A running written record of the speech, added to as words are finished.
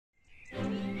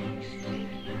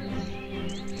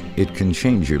It can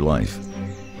change your life.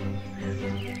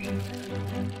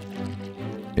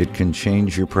 It can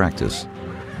change your practice.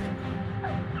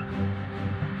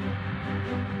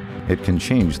 It can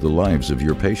change the lives of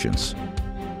your patients.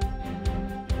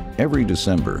 Every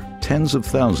December, tens of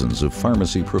thousands of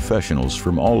pharmacy professionals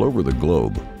from all over the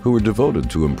globe who are devoted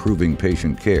to improving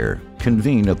patient care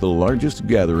convene at the largest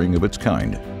gathering of its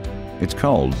kind. It's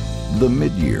called the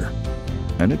Mid-Year,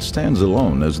 and it stands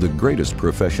alone as the greatest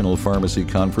professional pharmacy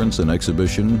conference and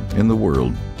exhibition in the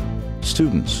world.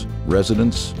 Students,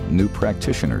 residents, new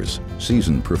practitioners,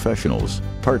 seasoned professionals,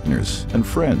 partners, and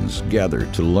friends gather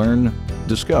to learn,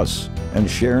 discuss, and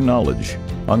share knowledge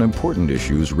on important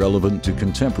issues relevant to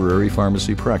contemporary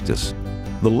pharmacy practice.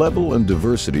 The level and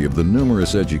diversity of the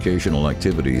numerous educational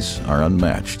activities are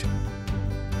unmatched.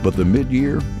 But the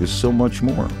Mid-Year is so much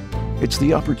more. It's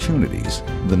the opportunities,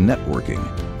 the networking,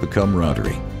 the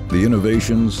camaraderie, the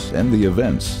innovations, and the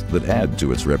events that add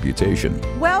to its reputation.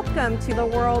 Welcome to the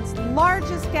world's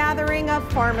largest gathering of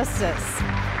pharmacists.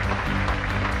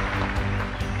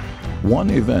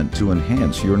 One event to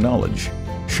enhance your knowledge,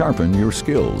 sharpen your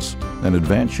skills, and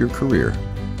advance your career.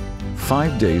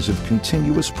 5 days of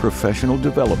continuous professional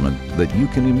development that you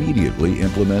can immediately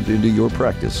implement into your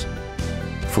practice.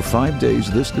 For 5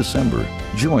 days this December,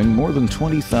 join more than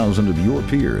 20,000 of your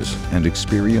peers and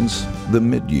experience the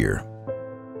Mid-Year.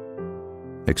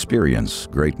 Experience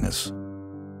greatness.